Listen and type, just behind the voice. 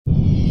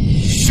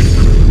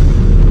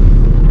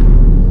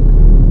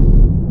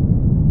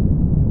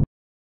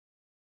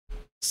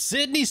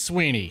Sydney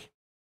Sweeney.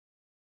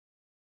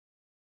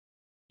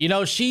 You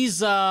know, she's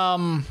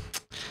gotta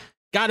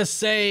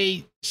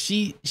say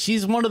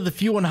she's one of the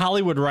few in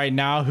Hollywood right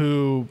now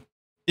who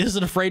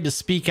isn't afraid to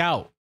speak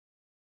out.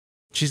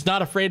 She's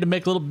not afraid to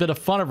make a little bit of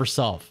fun of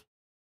herself.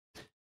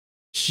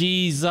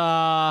 She's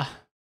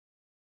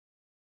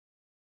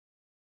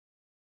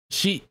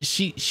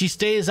she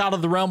stays out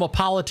of the realm of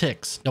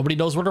politics. Nobody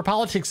knows what her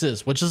politics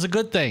is, which is a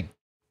good thing.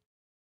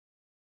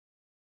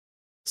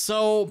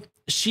 So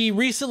she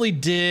recently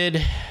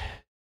did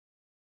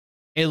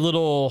a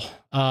little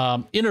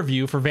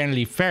interview for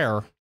Vanity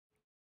Fair,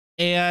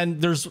 and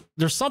there's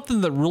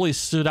something that really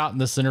stood out in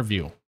this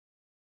interview.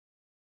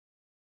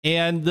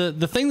 And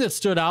the thing that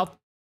stood out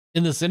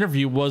in this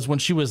interview was when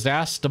she was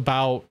asked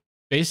about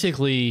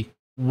basically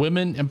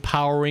women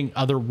empowering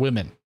other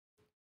women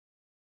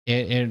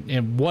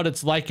and what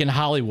it's like in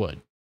Hollywood.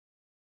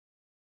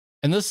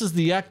 And this is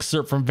the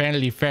excerpt from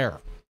Vanity Fair.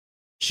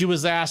 She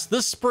was asked,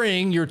 "This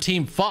spring, your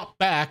team fought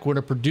back when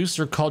a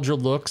producer called your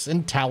looks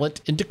and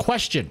talent into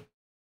question.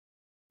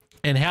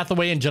 And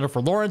Hathaway and Jennifer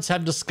Lawrence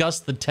have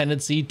discussed the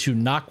tendency to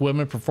knock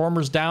women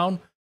performers down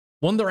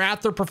when they're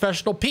at their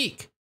professional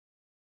peak.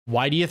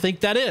 Why do you think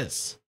that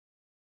is?"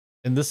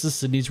 And this is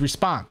Sydney's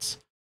response.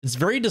 "It's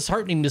very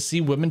disheartening to see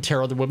women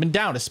tear other women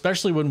down,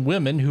 especially when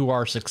women who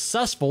are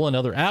successful in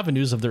other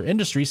avenues of their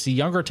industry see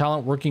younger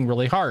talent working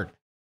really hard,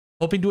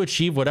 hoping to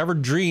achieve whatever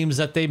dreams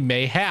that they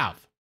may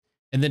have,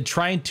 and then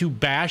trying to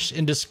bash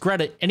and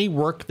discredit any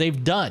work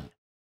they've done.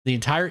 The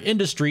entire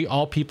industry,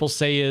 all people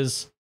say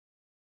is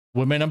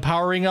women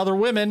empowering other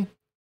women.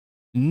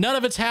 None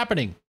of it's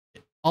happening.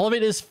 All of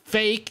it is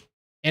fake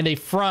and a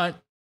front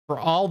for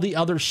all the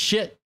other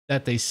shit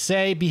that they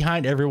say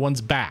behind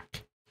everyone's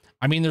back."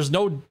 I mean,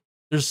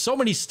 there's so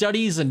many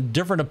studies and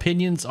different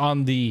opinions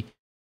on the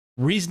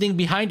reasoning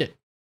behind it.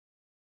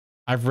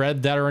 I've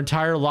read that our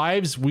entire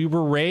lives we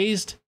were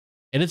raised,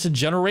 and it's a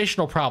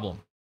generational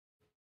problem,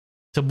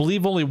 to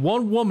believe only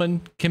one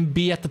woman can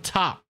be at the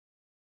top.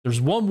 There's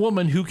one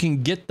woman who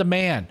can get the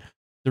man.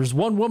 There's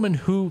one woman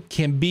who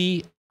can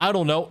be, I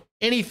don't know,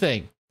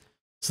 anything.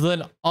 So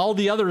then all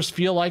the others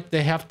feel like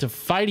they have to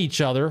fight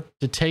each other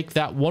to take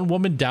that one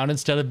woman down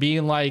instead of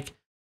being like,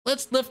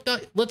 let's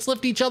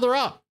lift each other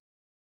up.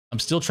 I'm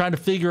still trying to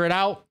figure it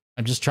out.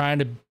 I'm just trying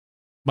to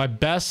my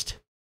best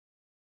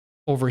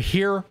over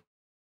here.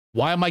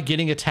 Why am I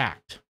getting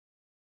attacked?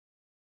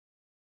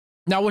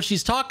 Now, what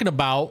she's talking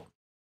about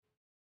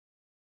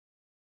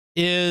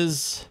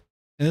is,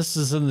 and this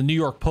is in the New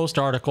York Post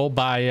article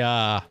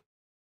by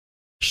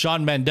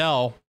Sean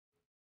Mandel.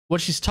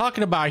 What she's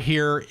talking about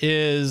here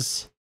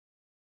is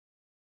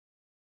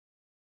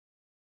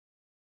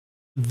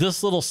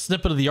this little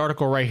snippet of the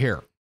article right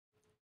here.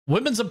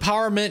 Women's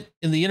empowerment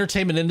in the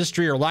entertainment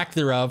industry, or lack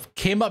thereof,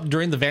 came up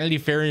during the Vanity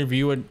Fair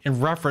interview in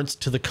reference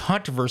to the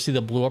controversy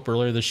that blew up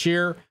earlier this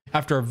year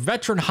after a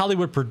veteran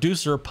Hollywood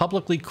producer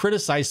publicly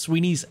criticized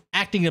Sweeney's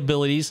acting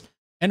abilities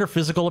and her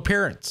physical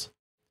appearance.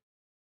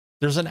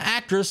 "There's an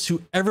actress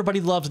who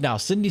everybody loves now,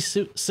 Sydney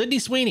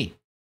Sweeney.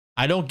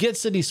 I don't get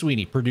Sydney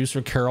Sweeney,"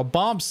 producer Carol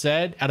Baum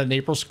said at an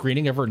April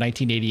screening of her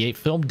 1988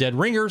 film Dead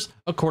Ringers,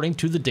 according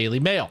to the Daily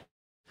Mail.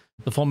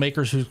 The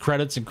filmmakers, whose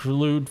credits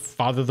include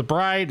Father the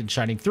Bride and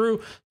Shining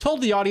Through,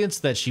 told the audience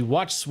that she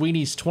watched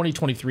Sweeney's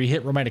 2023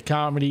 hit romantic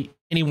comedy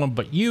Anyone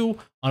But You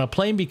on a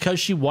plane because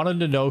she wanted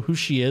to know who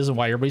she is and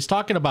why everybody's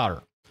talking about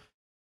her.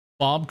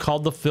 Baum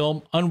called the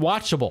film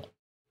unwatchable.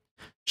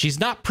 "She's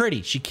not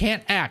pretty. She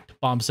can't act,"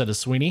 Baum said of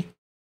Sweeney.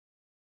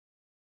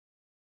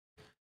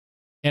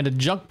 And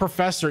adjunct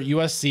professor at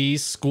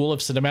USC's School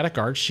of Cinematic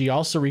Arts, she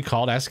also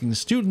recalled asking the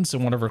students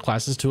in one of her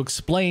classes to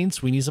explain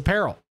Sweeney's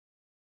apparel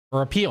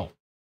or appeal.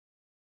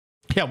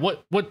 Yeah,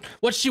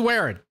 what's she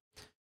wearing?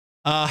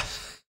 I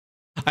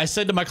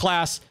said to my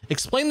class,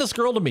 "Explain this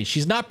girl to me.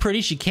 She's not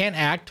pretty. She can't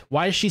act.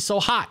 Why is she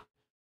so hot?"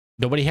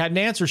 Nobody had an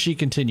answer, she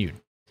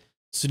continued.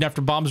 Soon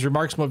after Baum's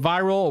remarks went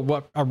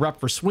viral, a rep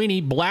for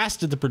Sweeney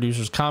blasted the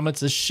producer's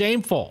comments as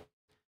shameful.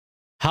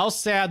 "How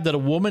sad that a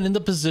woman in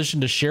the position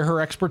to share her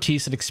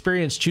expertise and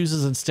experience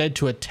chooses instead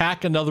to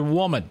attack another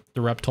woman,"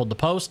 the rep told the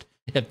Post.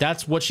 "If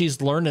that's what she's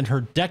learned in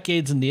her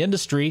decades in the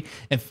industry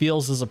and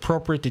feels is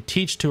appropriate to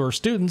teach to her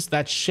students,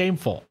 that's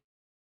shameful."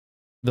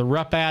 The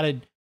rep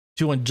added,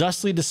 "To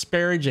unjustly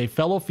disparage a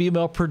fellow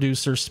female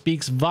producer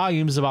speaks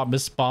volumes about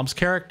Miss Baum's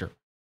character."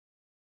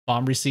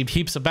 Baum received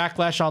heaps of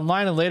backlash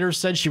online and later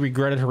said she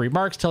regretted her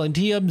remarks, telling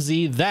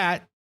TMZ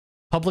that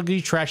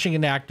publicly trashing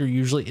an actor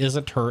usually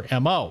isn't her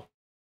MO.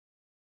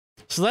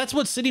 So that's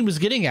what Sydney was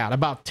getting at,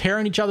 about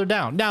tearing each other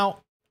down.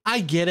 Now,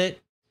 I get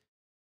it.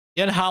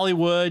 In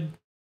Hollywood,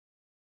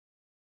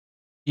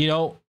 you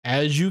know,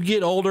 as you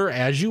get older,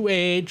 as you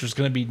age, there's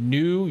going to be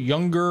new,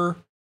 younger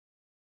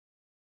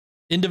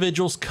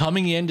individuals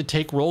coming in to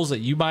take roles that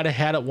you might have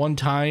had at one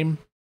time.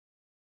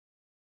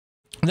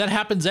 And that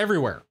happens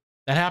everywhere.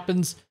 That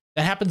happens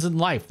in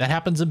life. That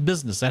happens in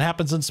business. That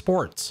happens in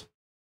sports.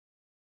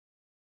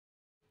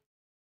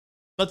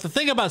 But the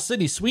thing about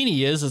Sydney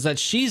Sweeney is that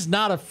she's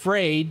not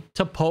afraid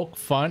to poke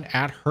fun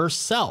at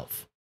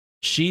herself.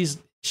 She's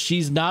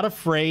not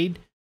afraid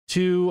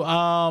to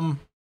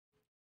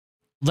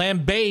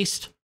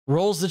lambaste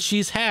roles that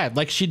she's had,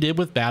 like she did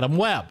with Madam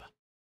Web.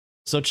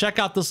 So check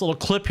out this little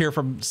clip here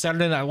from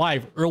Saturday Night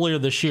Live earlier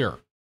this year.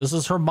 This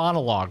is her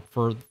monologue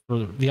for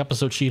the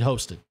episode she'd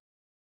hosted.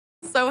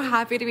 So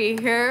happy to be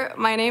here.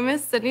 My name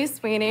is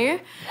Sweeney. You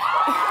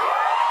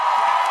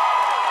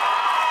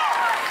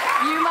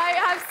might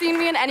have seen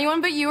me in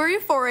Anyone But You or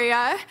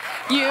Euphoria.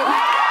 You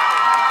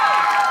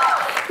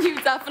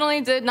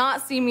definitely did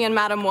not see me in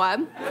Madam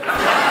Web.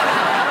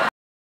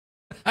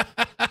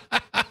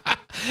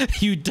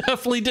 You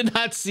definitely did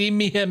not see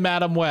me in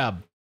Madam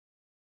Web.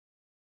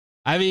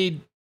 I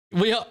mean,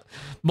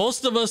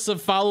 most of us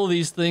that follow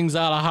these things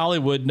out of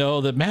Hollywood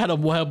know that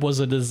Madam Web was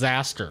a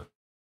disaster,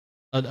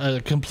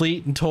 a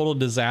complete and total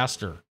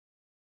disaster.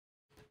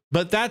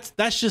 But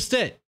that's just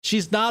it.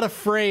 She's not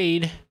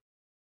afraid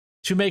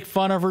to make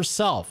fun of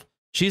herself.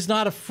 She's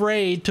not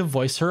afraid to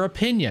voice her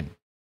opinion.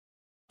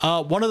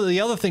 One of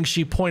the other things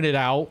she pointed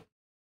out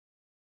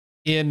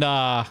in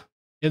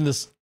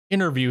this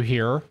interview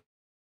here,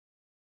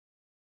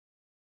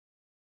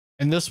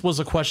 and this was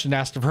a question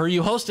asked of her.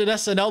 You hosted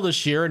SNL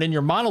this year, and in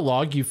your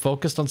monologue, you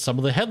focused on some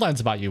of the headlines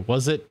about you. What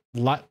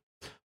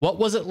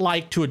was it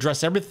like to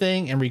address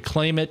everything and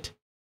reclaim it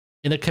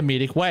in a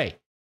comedic way?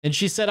 And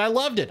she said, I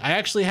loved it. I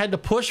actually had to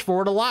push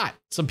for it a lot.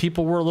 Some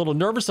people were a little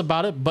nervous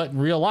about it, but in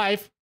real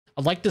life,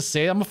 I'd like to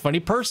say I'm a funny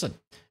person.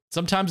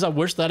 Sometimes I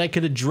wish that I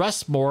could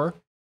address more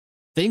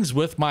things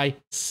with my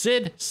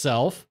Sid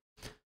self,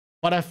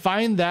 but I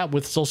find that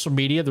with social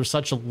media, there's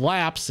such a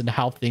lapse in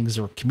how things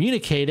are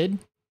communicated.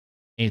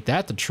 Ain't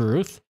that the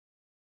truth?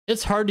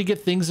 It's hard to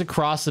get things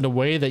across in a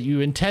way that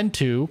you intend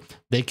to.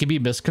 They can be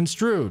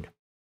misconstrued.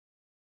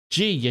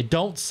 Gee, you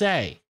don't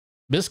say.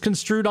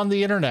 Misconstrued on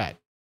the internet.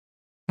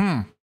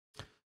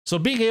 So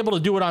being able to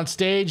do it on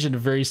stage in a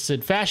very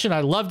Sid fashion, I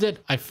loved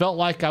it. I felt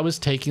like I was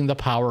taking the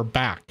power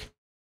back.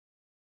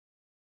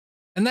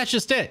 And that's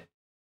just it.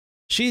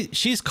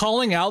 She's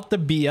calling out the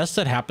BS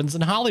that happens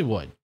in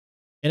Hollywood.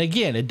 And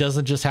again, it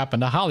doesn't just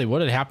happen to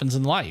Hollywood. It happens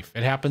in life.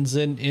 It happens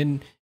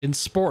in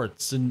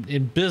sports and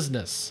in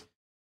business.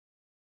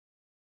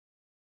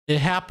 It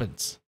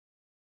happens.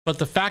 But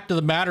the fact of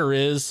the matter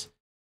is,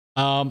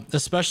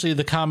 especially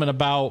the comment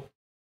about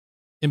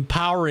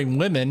empowering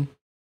women,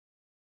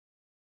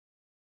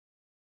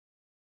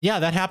 yeah,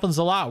 that happens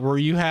a lot, where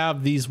you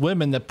have these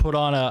women that put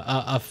on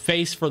a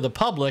face for the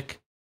public,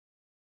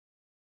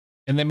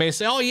 and they may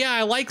say, oh yeah,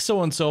 I like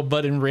so-and-so,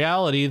 but in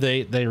reality,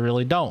 they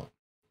really don't.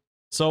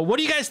 So what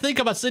do you guys think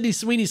about Sydney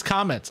Sweeney's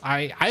comments?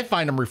 I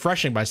find them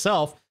refreshing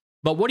myself,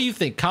 but what do you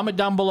think? Comment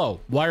down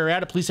below. While you're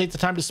at it, please take the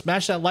time to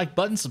smash that like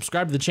button,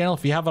 subscribe to the channel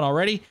if you haven't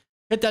already,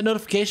 hit that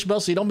notification bell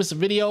so you don't miss a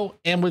video,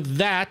 and with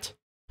that,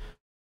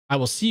 I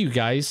will see you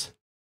guys